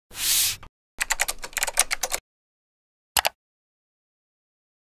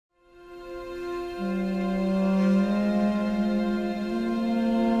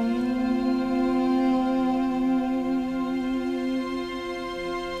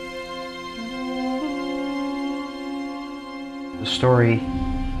The story,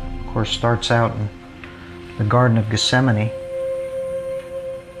 of course, starts out in the Garden of Gethsemane,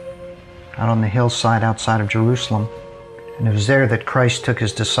 out on the hillside outside of Jerusalem. And it was there that Christ took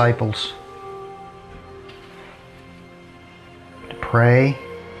his disciples to pray.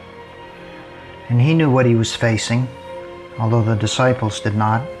 And he knew what he was facing, although the disciples did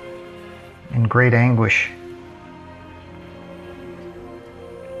not, in great anguish.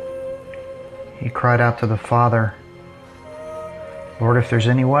 He cried out to the Father, Lord, if there's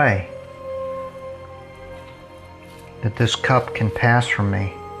any way that this cup can pass from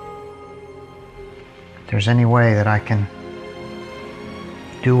me, if there's any way that I can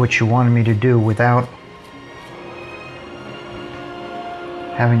do what you wanted me to do without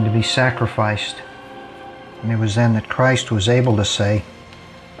having to be sacrificed. And it was then that Christ was able to say,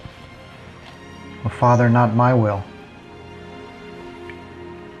 "Oh, Father, not my will,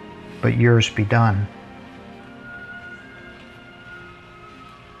 but yours be done."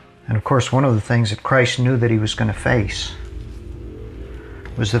 And of course, one of the things that Christ knew that he was going to face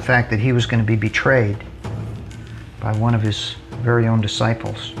was the fact that he was going to be betrayed by one of his very own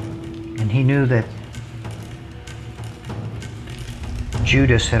disciples. And he knew that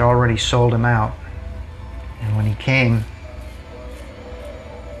Judas had already sold him out. And when he came,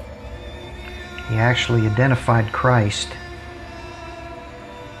 he actually identified Christ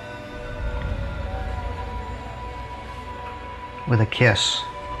with a kiss.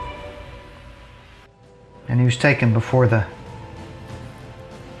 And he was taken before the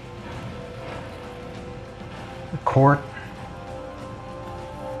court.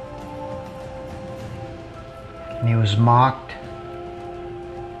 And he was mocked.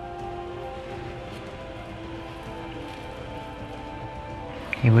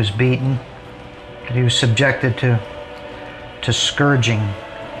 He was beaten. And he was subjected to scourging.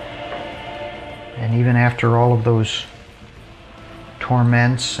 And even after all of those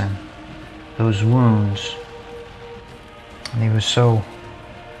torments and those wounds, and he was so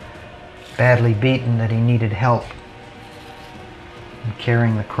badly beaten that he needed help in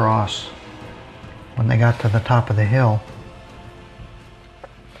carrying the cross. When they got to the top of the hill,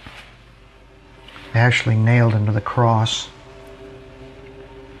 they actually nailed him to the cross.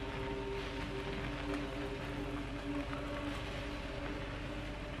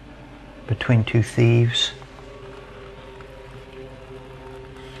 Between two thieves.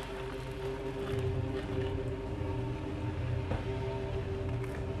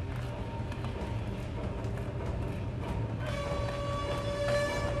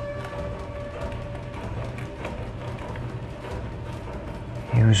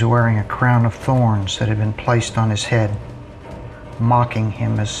 He was wearing a crown of thorns that had been placed on his head, mocking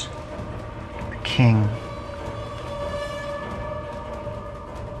him as the king.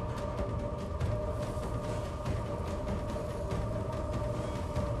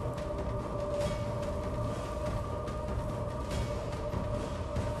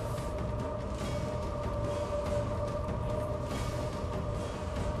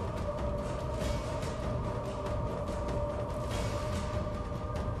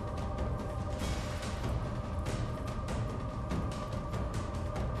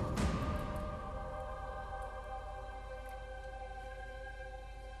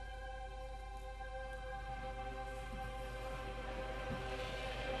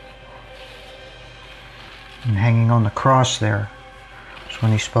 And hanging on the cross there was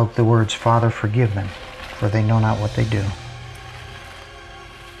when he spoke the words, "Father, forgive them, for they know not what they do."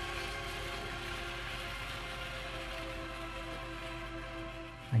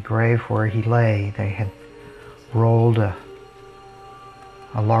 The grave where he lay, they had rolled a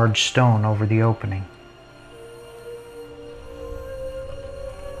large stone over the opening.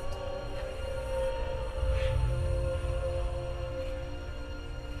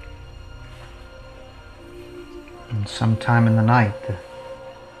 And sometime in the night, the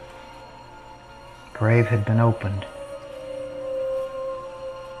grave had been opened.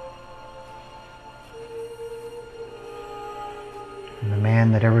 And the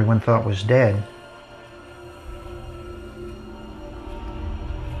man that everyone thought was dead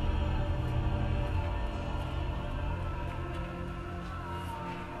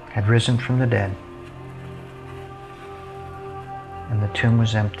had risen from the dead, and the tomb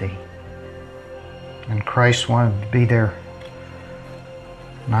was empty. And Christ wanted to be there,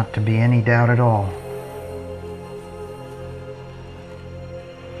 not to be any doubt at all.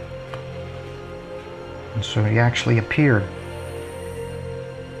 And so he actually appeared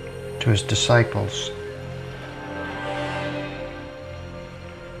to his disciples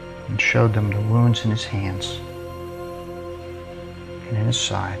and showed them the wounds in his hands and in his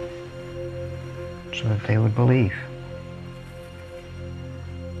side, so that they would believe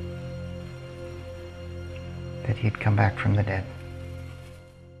he had come back from the dead.